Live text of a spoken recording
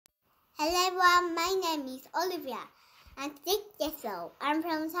everyone, my name is Olivia. I'm 6 years old. I'm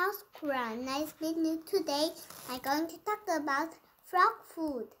from South Korea. Nice meeting you today. I'm going to talk about frog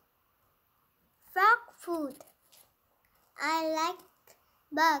food. Frog food. I like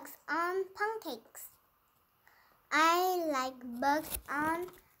bugs on pancakes. I like bugs on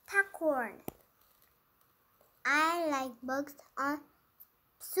popcorn. I like bugs on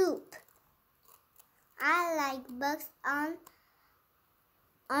soup. I like bugs on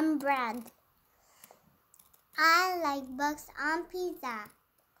bread. I like bugs on pizza.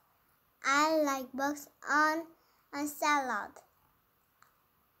 I like bugs on salad.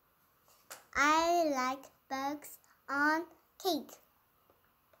 I like bugs on cake.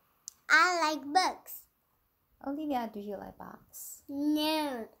 I like bugs. Olivia, do you like bugs?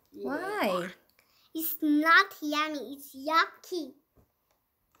 No. Why? It's not yummy. It's yucky.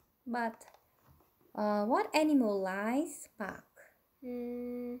 But what animal likes bug?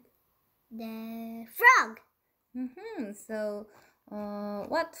 The frog. So,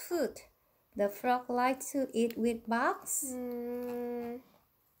 what food the frog likes to eat with bugs?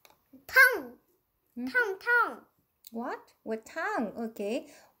 Tongue. Tongue. What? With tongue? Okay.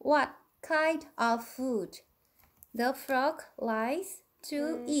 What kind of food the frog likes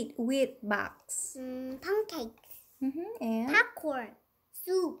to eat with bugs? Pancakes. And Popcorn.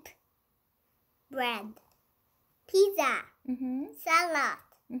 Soup. Bread. Pizza. Salad.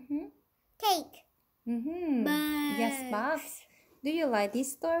 Cake. Bugs. Yes, bugs. Do you like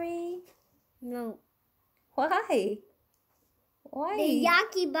this story? No. Why? Why? The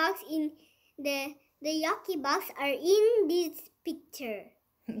yucky bugs in the yucky bugs are in this picture.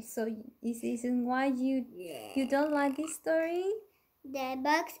 So is this why you don't like this story? The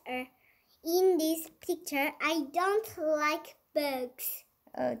bugs are in this picture. I don't like bugs.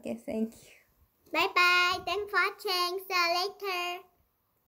 Okay, thank you. Bye bye. Thanks for watching. See you later.